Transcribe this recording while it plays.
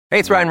Hey,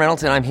 it's Ryan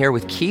Reynolds, and I'm here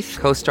with Keith,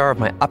 co-star of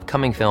my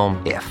upcoming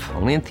film, If,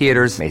 only in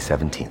theaters May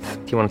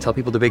 17th. Do you want to tell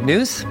people the big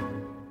news?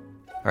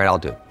 All right, I'll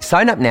do it.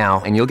 Sign up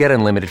now and you'll get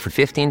unlimited for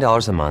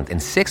 $15 a month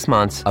and 6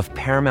 months of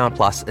Paramount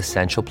Plus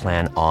Essential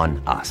Plan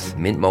on us.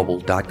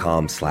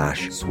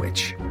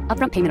 MintMobile.com/switch.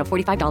 Upfront payment of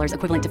 $45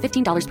 equivalent to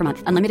 $15 per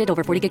month. Unlimited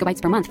over 40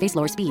 gigabytes per month. Face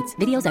lower speeds.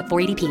 Videos at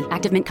 480p.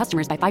 Active Mint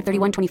customers by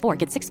 531.24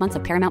 get 6 months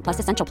of Paramount Plus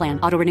Essential Plan.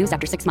 Auto renews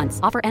after 6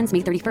 months. Offer ends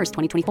May 31st,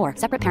 2024.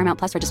 Separate Paramount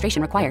Plus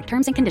registration required.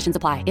 Terms and conditions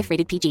apply if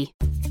rated PG.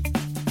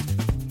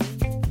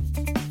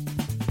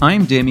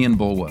 I'm Damian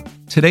Bulwa.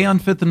 Today on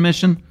Fifth and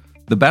Mission,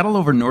 the battle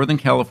over Northern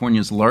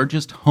California's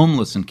largest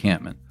homeless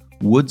encampment,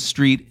 Wood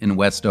Street in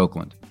West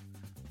Oakland.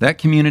 That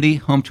community,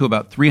 home to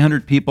about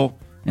 300 people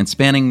and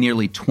spanning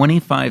nearly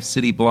 25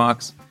 city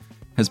blocks,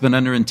 has been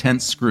under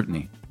intense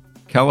scrutiny.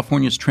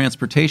 California's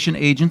transportation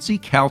agency,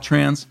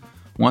 Caltrans,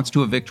 wants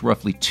to evict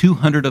roughly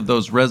 200 of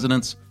those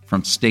residents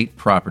from state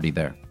property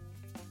there.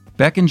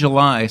 Back in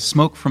July,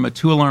 smoke from a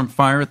 2-alarm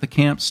fire at the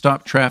camp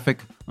stopped traffic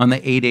on the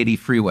 880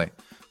 freeway,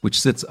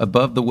 which sits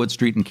above the Wood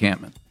Street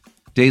encampment.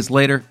 Days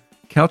later,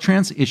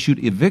 Caltrans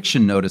issued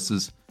eviction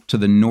notices to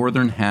the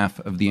northern half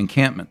of the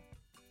encampment.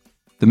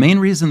 The main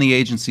reason the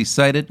agency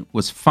cited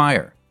was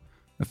fire.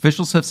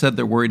 Officials have said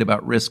they're worried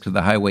about risk to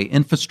the highway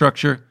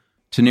infrastructure,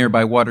 to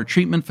nearby water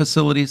treatment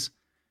facilities,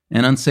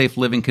 and unsafe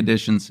living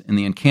conditions in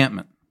the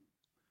encampment.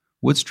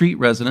 Wood Street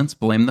residents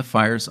blame the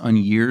fires on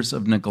years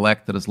of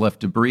neglect that has left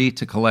debris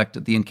to collect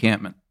at the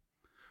encampment.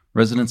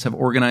 Residents have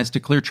organized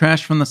to clear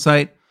trash from the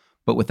site,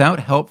 but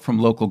without help from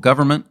local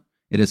government,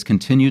 it has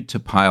continued to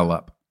pile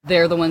up.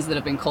 They're the ones that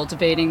have been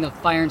cultivating the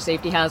fire and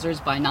safety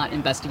hazards by not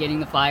investigating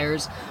the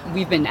fires.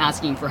 We've been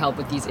asking for help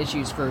with these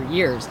issues for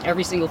years.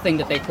 Every single thing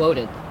that they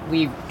quoted,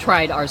 we've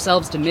tried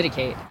ourselves to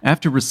mitigate.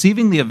 After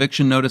receiving the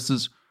eviction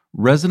notices,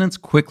 residents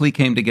quickly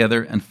came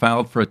together and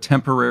filed for a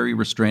temporary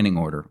restraining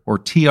order, or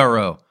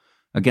TRO,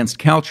 against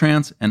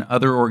Caltrans and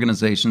other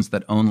organizations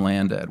that own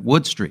land at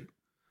Wood Street.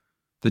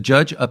 The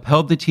judge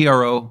upheld the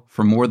TRO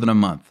for more than a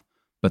month,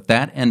 but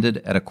that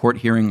ended at a court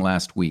hearing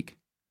last week.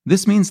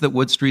 This means that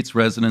Wood Street's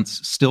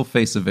residents still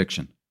face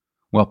eviction,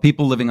 while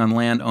people living on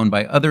land owned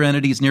by other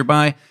entities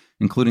nearby,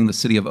 including the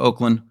city of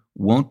Oakland,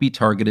 won't be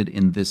targeted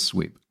in this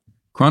sweep.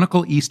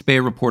 Chronicle East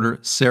Bay reporter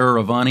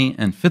Sarah Ravani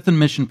and Fifth and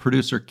Mission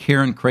producer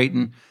Karen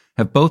Creighton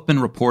have both been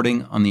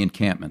reporting on the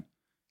encampment.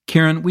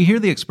 Karen, we hear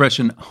the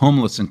expression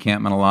homeless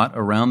encampment a lot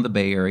around the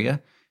Bay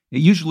Area.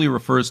 It usually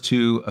refers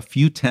to a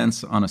few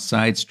tents on a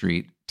side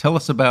street. Tell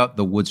us about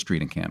the Wood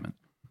Street encampment.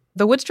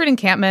 The Wood Street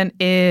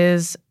encampment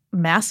is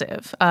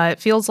massive.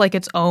 It feels like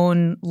its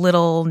own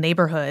little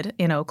neighborhood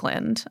in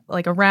Oakland.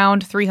 Like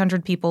around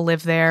 300 people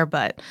live there,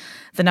 but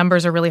the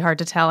numbers are really hard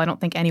to tell. I don't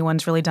think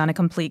anyone's really done a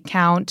complete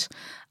count.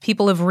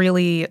 People have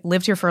really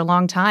lived here for a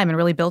long time and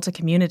really built a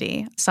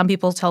community. Some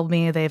people told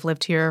me they've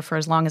lived here for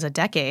as long as a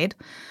decade.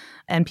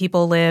 And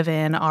people live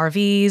in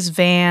RVs,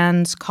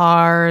 vans,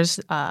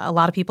 cars. A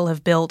lot of people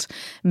have built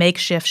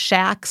makeshift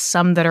shacks,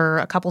 some that are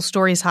a couple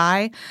stories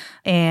high,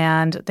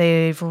 and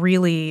they've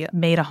really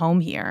made a home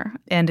here.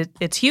 And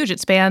it's huge. It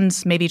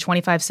spans maybe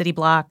 25 city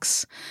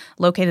blocks,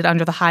 located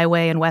under the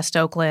highway in West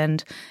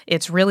Oakland.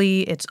 It's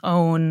really its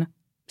own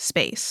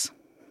space.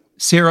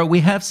 Sarah, we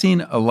have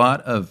seen a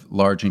lot of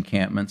large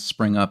encampments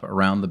spring up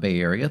around the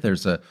Bay Area.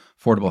 There's a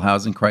affordable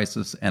housing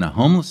crisis and a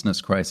homelessness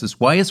crisis.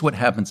 Why is what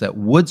happens at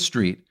Wood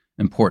Street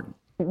important?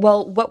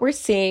 Well, what we're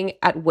seeing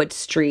at Wood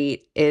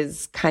Street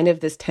is kind of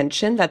this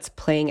tension that's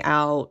playing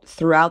out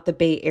throughout the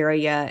Bay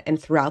Area and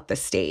throughout the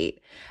state.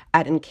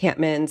 At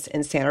encampments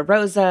in Santa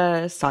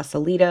Rosa,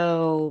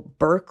 Sausalito,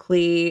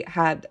 Berkeley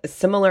had a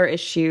similar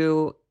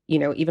issue,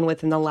 even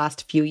within the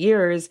last few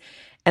years,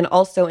 and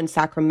also in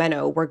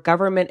Sacramento, where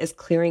government is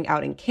clearing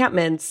out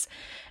encampments.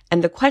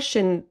 And the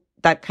question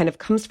that kind of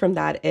comes from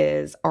that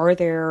is, are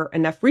there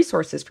enough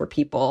resources for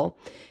people?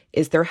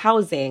 Is there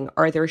housing?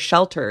 Are there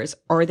shelters?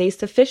 Are they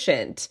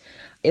sufficient?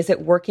 Is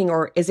it working,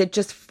 or is it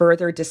just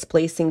further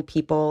displacing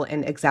people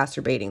and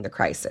exacerbating the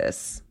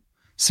crisis?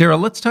 Sarah,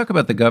 let's talk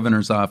about the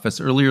governor's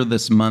office. Earlier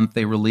this month,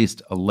 they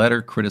released a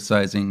letter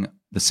criticizing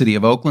the city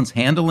of Oakland's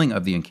handling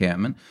of the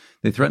encampment.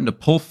 They threatened to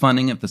pull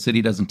funding if the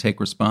city doesn't take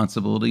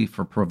responsibility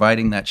for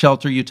providing that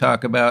shelter you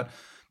talk about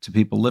to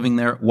people living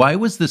there. Why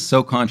was this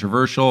so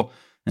controversial,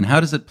 and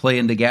how does it play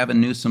into Gavin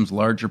Newsom's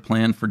larger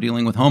plan for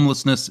dealing with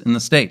homelessness in the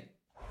state?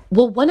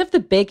 Well, one of the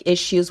big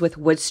issues with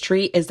Wood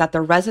Street is that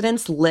the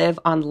residents live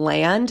on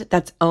land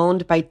that's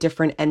owned by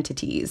different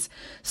entities.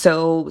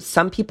 So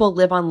some people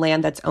live on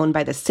land that's owned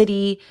by the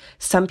city,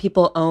 some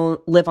people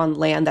live on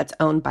land that's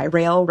owned by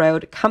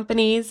railroad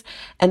companies,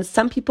 and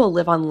some people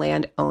live on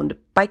land owned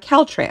by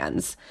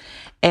Caltrans.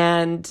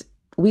 And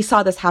we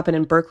saw this happen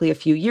in Berkeley a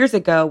few years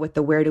ago with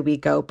the Where Do We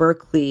Go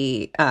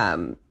Berkeley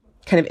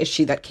kind of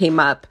issue that came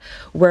up,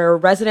 where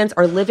residents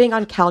are living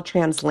on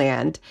Caltrans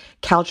land.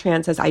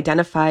 Caltrans has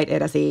identified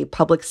it as a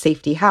public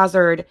safety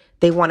hazard.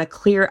 They want to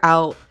clear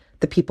out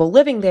the people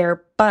living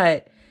there,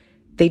 but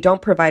they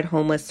don't provide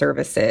homeless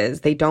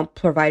services. They don't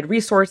provide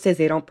resources.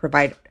 They don't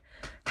provide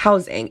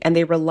housing, and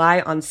they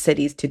rely on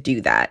cities to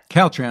do that.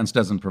 Caltrans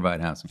doesn't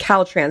provide housing.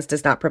 Caltrans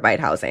does not provide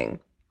housing.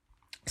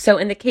 So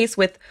in the case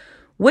with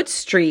Wood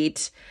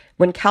Street,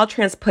 when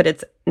Caltrans put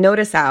its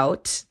notice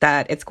out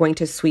that it's going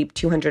to sweep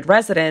 200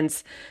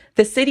 residents,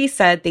 the city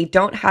said they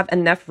don't have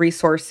enough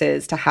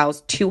resources to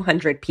house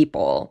 200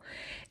 people.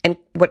 And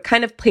what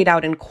kind of played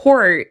out in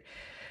court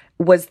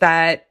was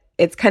that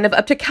it's kind of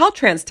up to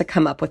Caltrans to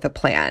come up with a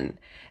plan.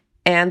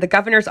 And the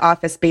governor's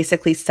office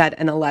basically said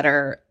in a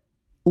letter,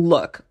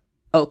 look,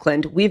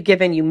 Oakland, we've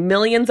given you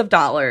millions of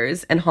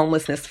dollars in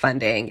homelessness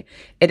funding.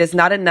 It is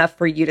not enough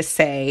for you to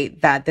say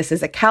that this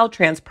is a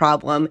Caltrans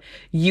problem.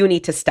 You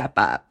need to step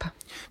up.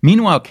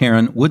 Meanwhile,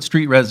 Karen, Wood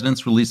Street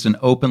residents released an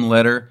open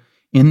letter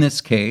in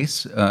this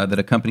case that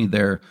accompanied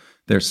their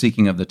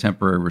seeking of the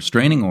temporary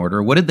restraining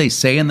order. What did they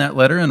say in that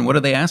letter, and what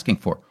are they asking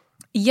for?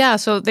 Yeah,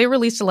 so they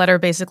released a letter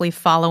basically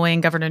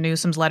following Governor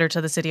Newsom's letter to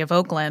the city of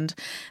Oakland.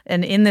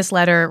 And in this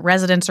letter,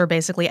 residents are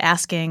basically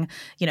asking,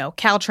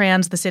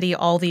 Caltrans, the city,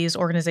 all these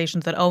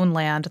organizations that own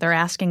land, they're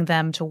asking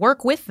them to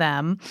work with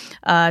them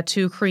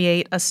to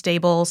create a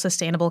stable,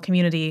 sustainable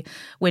community,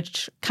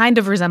 which kind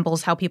of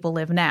resembles how people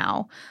live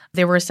now.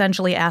 They were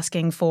essentially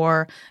asking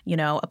for,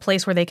 a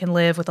place where they can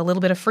live with a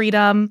little bit of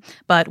freedom,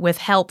 but with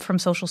help from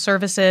social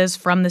services,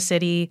 from the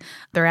city.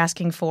 They're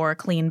asking for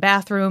clean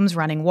bathrooms,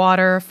 running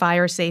water,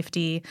 fire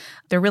safety.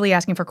 They're really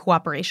asking for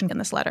cooperation in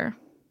this letter.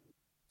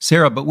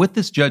 Sarah, but with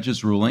this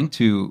judge's ruling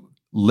to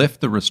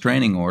lift the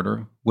restraining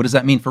order, what does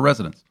that mean for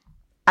residents?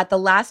 At the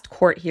last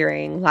court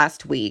hearing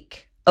last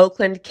week,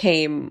 Oakland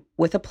came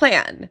with a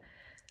plan.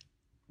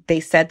 They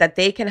said that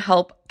they can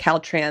help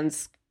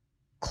Caltrans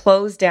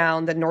close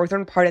down the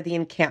northern part of the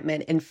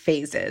encampment in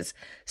phases,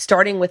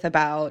 starting with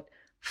about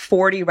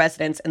 40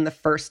 residents in the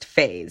first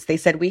phase. They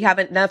said, we have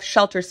enough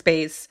shelter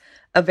space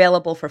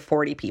available for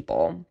 40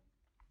 people.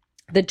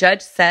 The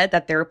judge said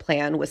that their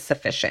plan was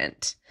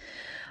sufficient.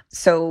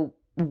 So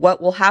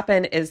what will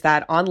happen is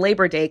that on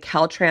Labor Day,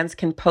 Caltrans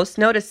can post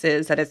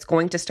notices that it's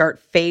going to start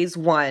phase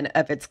 1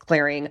 of its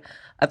clearing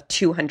of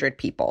 200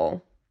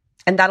 people.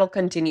 And that'll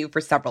continue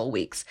for several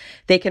weeks.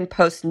 They can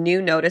post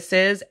new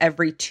notices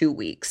every 2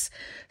 weeks.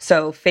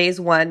 So phase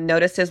 1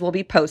 notices will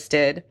be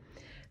posted.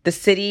 The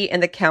city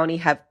and the county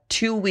have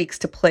 2 weeks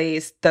to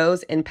place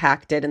those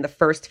impacted in the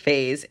first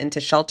phase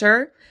into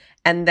shelter.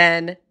 And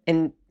then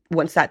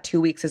once that 2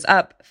 weeks is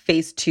up,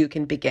 phase 2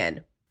 can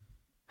begin.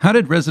 How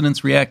did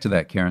residents react to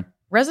that, Karen?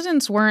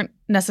 Residents weren't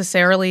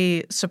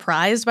necessarily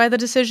surprised by the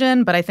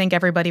decision, but I think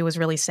everybody was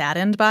really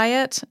saddened by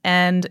it.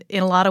 And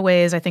in a lot of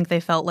ways, I think they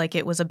felt like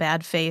it was a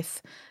bad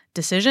faith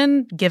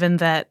decision, given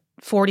that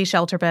 40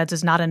 shelter beds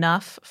is not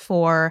enough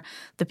for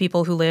the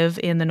people who live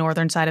in the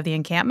northern side of the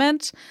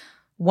encampment.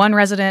 One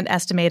resident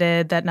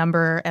estimated that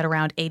number at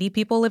around 80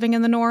 people living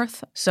in the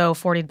north, so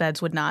 40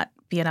 beds would not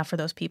be enough for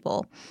those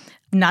people.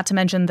 Not to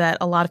mention that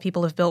a lot of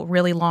people have built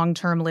really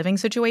long-term living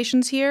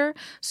situations here,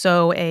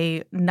 so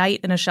a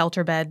night in a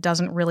shelter bed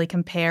doesn't really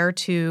compare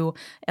to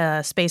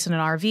space in an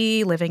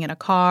RV, living in a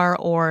car,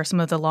 or some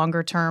of the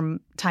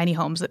longer-term tiny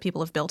homes that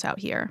people have built out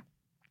here.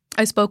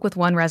 I spoke with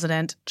one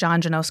resident,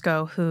 John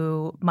Janosko,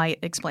 who might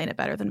explain it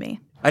better than me.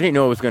 I didn't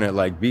know it was going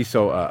to be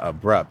so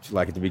abrupt,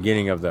 at the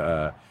beginning of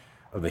the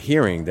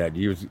hearing, that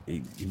he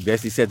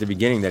basically said at the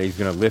beginning that he's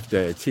going to lift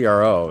the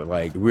TRO.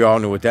 We all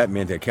knew what that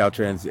meant, that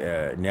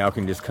Caltrans now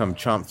can just come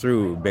chomp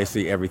through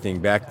basically everything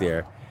back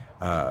there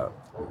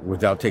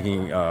without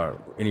taking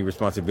any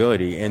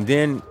responsibility. And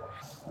then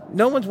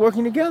no one's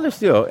working together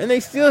still. And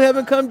they still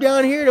haven't come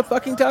down here to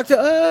fucking talk to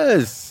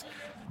us.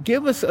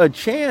 Give us a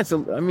chance.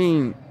 I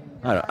mean,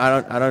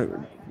 I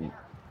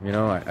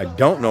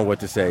don't know what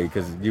to say,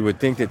 because you would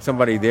think that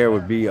somebody there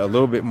would be a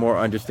little bit more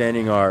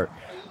understanding or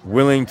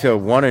willing to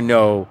want to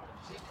know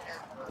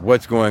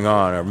what's going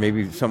on, or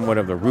maybe somewhat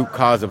of the root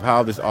cause of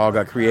how this all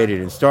got created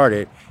and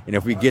started. And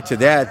if we get to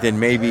that, then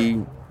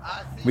maybe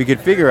we could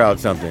figure out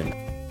something.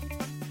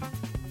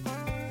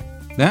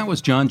 That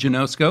was John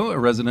Janosko, a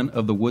resident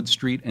of the Wood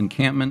Street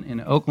encampment in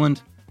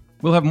Oakland.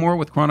 We'll have more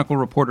with Chronicle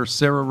reporter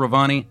Sarah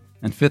Ravani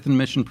and Fifth and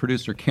Mission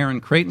producer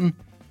Karen Creighton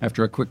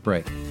after a quick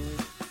break.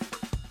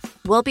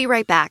 We'll be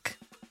right back.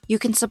 You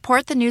can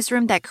support the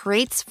newsroom that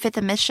creates Fifth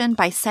and Mission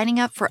by signing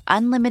up for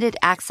unlimited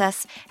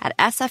access at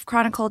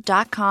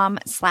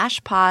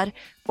sfchronicle.com/pod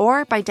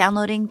or by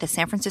downloading the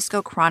San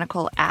Francisco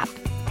Chronicle app.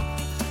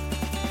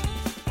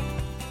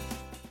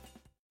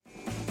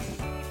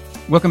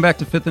 Welcome back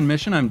to Fifth and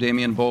Mission. I'm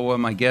Damian Bulwa.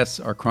 My guests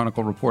are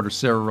Chronicle reporter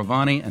Sarah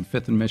Ravani and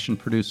Fifth and Mission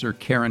producer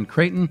Karen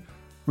Creighton.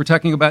 We're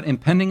talking about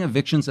impending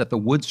evictions at the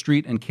Wood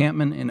Street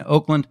encampment in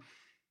Oakland.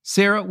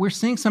 Sarah, we're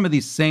seeing some of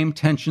these same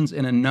tensions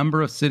in a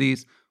number of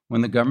cities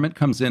when the government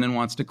comes in and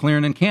wants to clear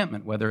an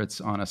encampment, whether it's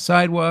on a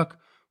sidewalk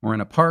or in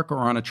a park or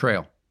on a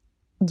trail.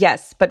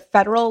 Yes, but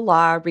federal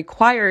law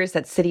requires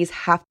that cities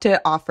have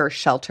to offer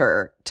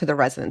shelter to the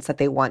residents that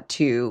they want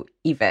to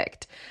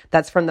evict.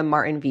 That's from the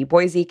Martin v.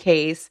 Boise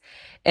case.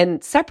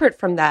 And separate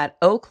from that,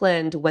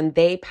 Oakland, when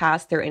they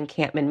passed their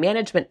encampment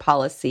management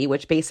policy,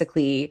 which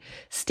basically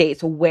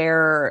states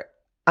where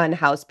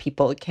unhoused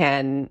people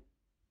can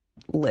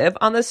live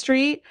on the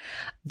street,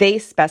 they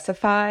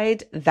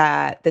specified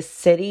that the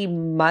city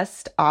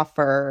must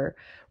offer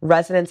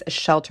residents a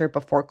shelter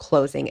before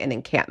closing an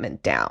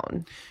encampment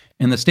down.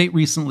 And the state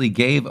recently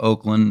gave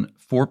Oakland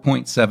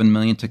 $4.7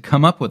 million to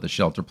come up with a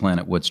shelter plan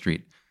at Wood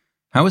Street.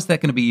 How is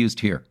that going to be used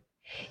here?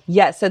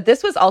 Yeah, so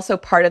this was also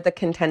part of the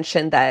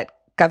contention that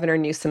Governor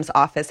Newsom's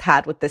office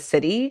had with the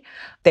city.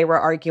 They were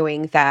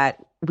arguing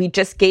that we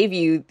just gave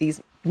you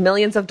these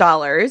millions of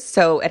dollars,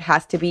 so it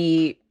has to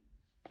be,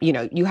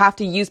 you have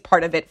to use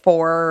part of it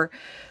for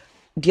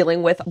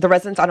dealing with the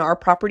residents on our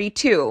property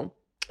too.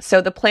 So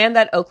the plan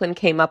that Oakland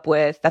came up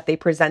with that they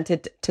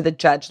presented to the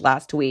judge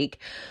last week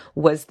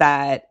was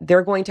that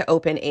they're going to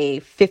open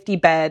a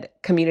 50-bed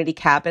community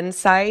cabin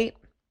site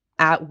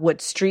at Wood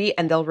Street,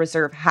 and they'll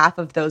reserve half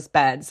of those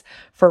beds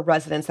for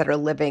residents that are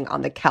living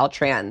on the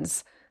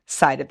Caltrans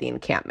side of the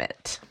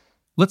encampment.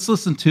 Let's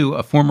listen to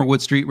a former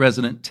Wood Street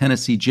resident,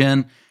 Tennessee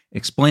Jen,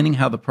 explaining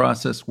how the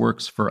process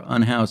works for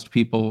unhoused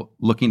people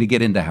looking to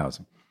get into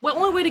housing. Well,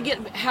 only way to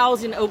get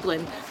housed in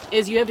Oakland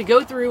is you have to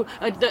go through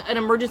an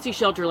emergency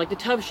shelter, like the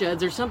Tuff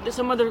Sheds, or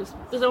some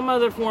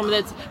other form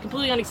that's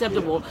completely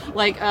unacceptable,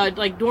 like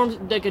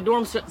dorms, like a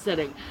dorm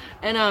setting,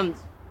 and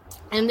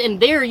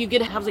there you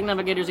get housing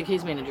navigators and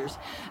case managers.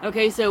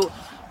 Okay, so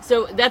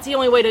that's the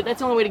only way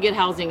to get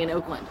housing in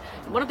Oakland.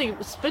 Why don't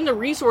they spend the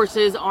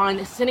resources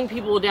on sending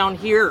people down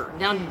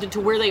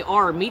to where they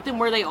are, meet them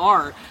where they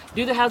are,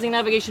 do the housing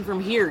navigation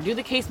from here, do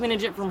the case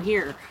management from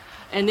here.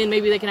 And then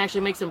maybe they can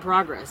actually make some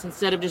progress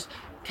instead of just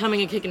coming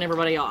and kicking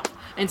everybody off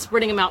and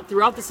spreading them out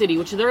throughout the city,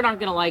 which they're not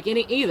going to like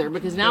any either,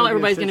 because now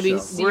everybody's going to be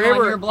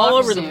wherever, all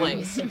over the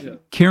place.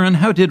 Karen,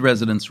 how did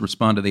residents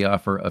respond to the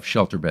offer of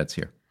shelter beds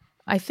here?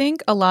 I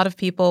think a lot of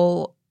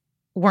people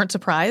weren't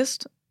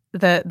surprised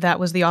that that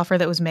was the offer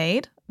that was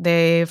made.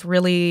 They've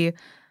really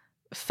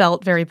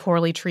felt very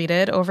poorly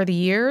treated over the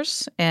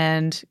years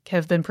and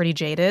have been pretty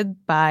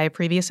jaded by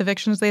previous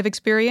evictions they've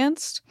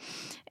experienced.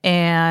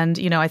 And,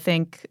 I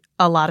think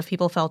a lot of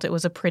people felt it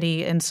was a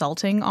pretty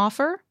insulting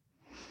offer.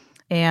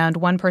 And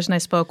one person I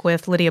spoke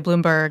with, Lydia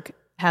Bloomberg,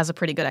 has a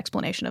pretty good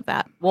explanation of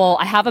that. Well,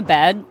 I have a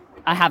bed.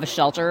 I have a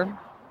shelter.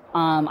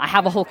 I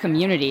have a whole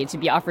community. To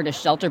be offered a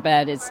shelter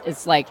bed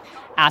it's like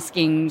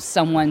asking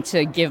someone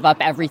to give up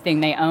everything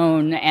they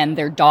own and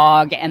their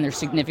dog and their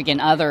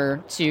significant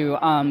other to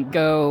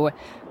go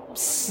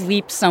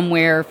sleep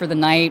somewhere for the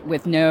night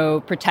with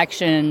no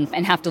protection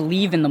and have to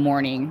leave in the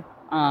morning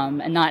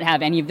and not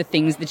have any of the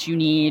things that you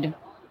need.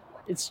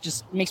 It's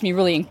just makes me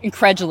really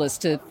incredulous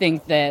to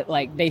think that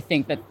they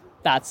think that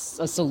that's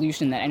a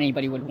solution that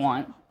anybody would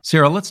want.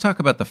 Sarah, let's talk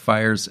about the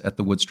fires at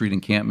the Wood Street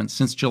encampment.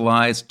 Since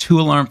July's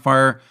 2-alarm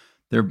fire,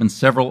 there have been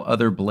several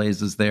other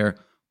blazes there.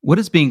 What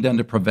is being done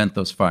to prevent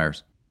those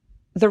fires?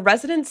 The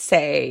residents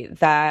say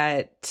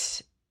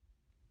that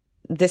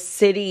the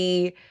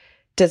city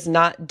does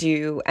not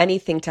do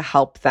anything to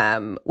help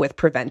them with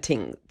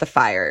preventing the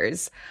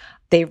fires.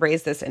 They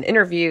raised this in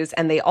interviews,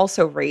 and they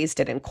also raised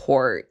it in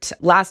court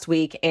last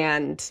week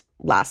and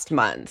last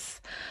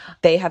month.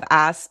 They have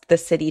asked the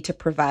city to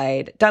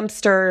provide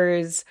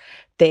dumpsters.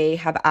 They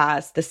have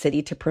asked the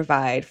city to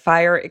provide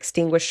fire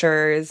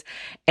extinguishers.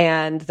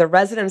 And the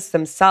residents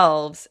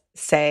themselves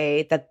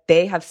say that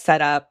they have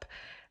set up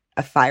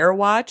a fire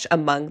watch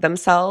among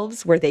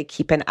themselves where they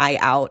keep an eye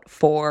out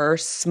for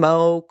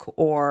smoke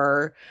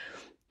or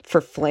for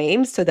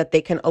flames so that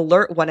they can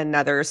alert one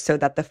another so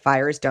that the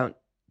fires don't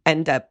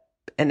end up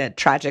in a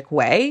tragic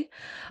way.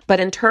 But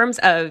in terms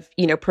of,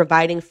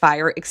 providing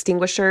fire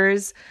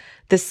extinguishers,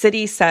 the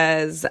city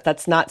says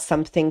that's not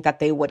something that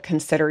they would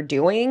consider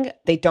doing.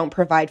 They don't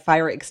provide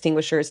fire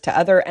extinguishers to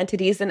other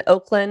entities in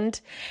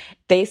Oakland.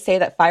 They say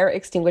that fire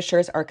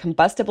extinguishers are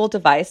combustible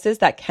devices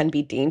that can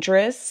be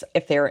dangerous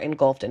if they're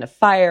engulfed in a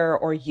fire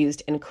or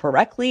used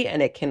incorrectly,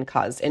 and it can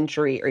cause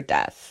injury or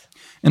death.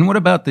 And what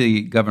about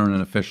the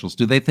government officials?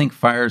 Do they think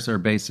fires are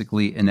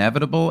basically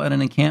inevitable at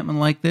an encampment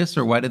like this,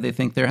 or why do they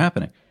think they're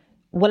happening?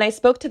 When I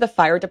spoke to the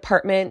fire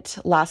department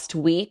last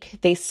week,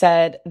 they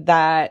said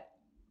that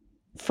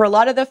for a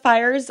lot of the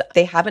fires,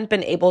 they haven't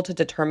been able to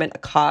determine a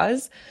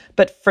cause.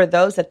 But for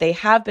those that they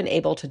have been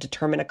able to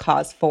determine a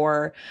cause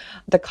for,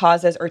 the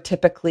causes are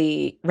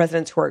typically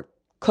residents who are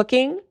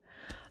cooking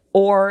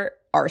or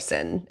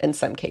arson in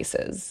some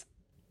cases.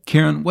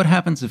 Karen, what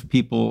happens if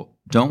people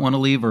don't want to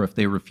leave or if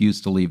they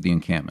refuse to leave the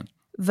encampment?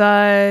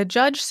 The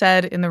judge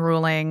said in the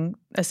ruling,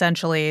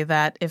 essentially,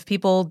 that if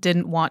people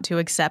didn't want to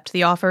accept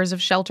the offers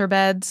of shelter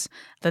beds,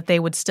 that they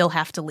would still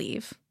have to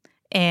leave.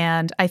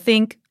 And I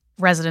think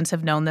residents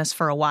have known this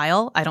for a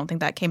while. I don't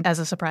think that came as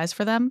a surprise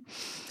for them.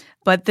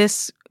 But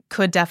this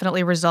could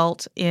definitely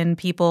result in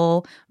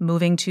people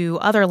moving to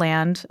other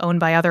land owned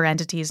by other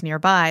entities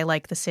nearby,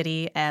 like the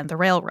city and the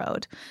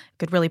railroad. It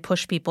could really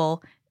push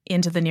people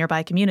into the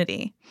nearby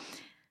community.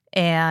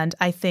 And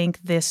I think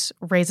this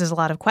raises a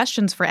lot of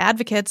questions for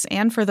advocates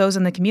and for those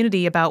in the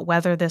community about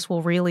whether this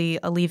will really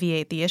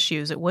alleviate the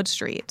issues at Wood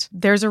Street.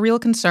 There's a real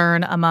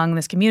concern among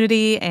this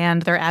community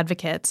and their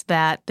advocates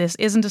that this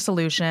isn't a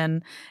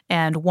solution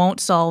and won't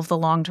solve the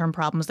long-term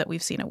problems that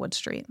we've seen at Wood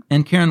Street.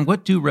 And Karen,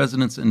 what do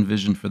residents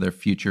envision for their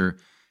future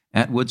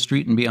at Wood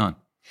Street and beyond?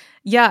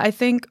 Yeah, I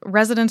think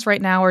residents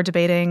right now are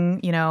debating,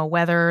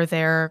 whether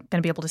they're going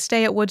to be able to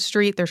stay at Wood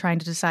Street. They're trying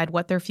to decide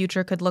what their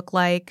future could look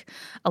like.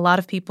 A lot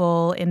of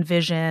people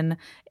envision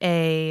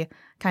a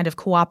kind of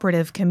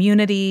cooperative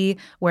community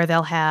where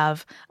they'll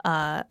have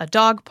a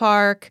dog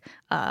park,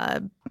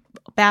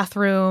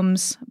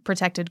 bathrooms,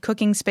 protected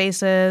cooking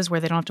spaces where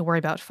they don't have to worry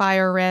about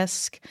fire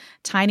risk,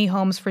 tiny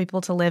homes for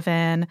people to live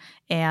in,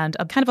 and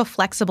a kind of a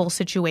flexible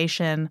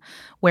situation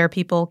where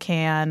people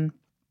can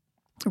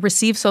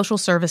receive social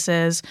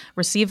services,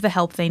 receive the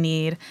help they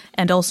need,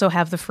 and also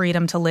have the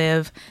freedom to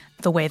live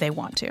the way they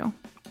want to.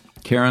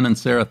 Karen and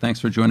Sarah, thanks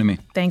for joining me.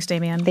 Thanks,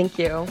 Damian. Thank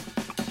you.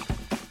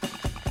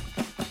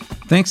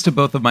 Thanks to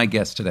both of my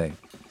guests today.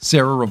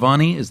 Sarah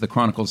Ravani is the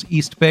Chronicle's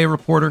East Bay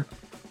reporter,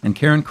 and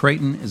Karen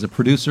Creighton is a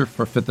producer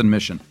for Fifth and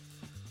Mission.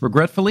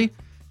 Regretfully,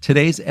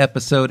 today's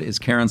episode is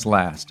Karen's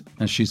last,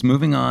 as she's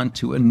moving on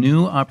to a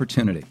new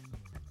opportunity.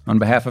 On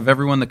behalf of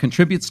everyone that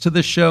contributes to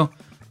this show,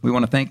 we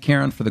want to thank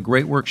Karen for the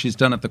great work she's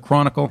done at the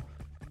Chronicle,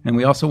 and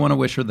we also want to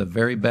wish her the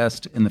very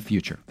best in the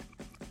future.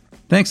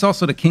 Thanks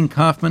also to King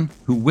Kaufman,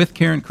 who with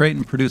Karen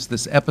Creighton produced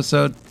this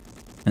episode,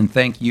 and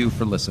thank you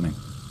for listening.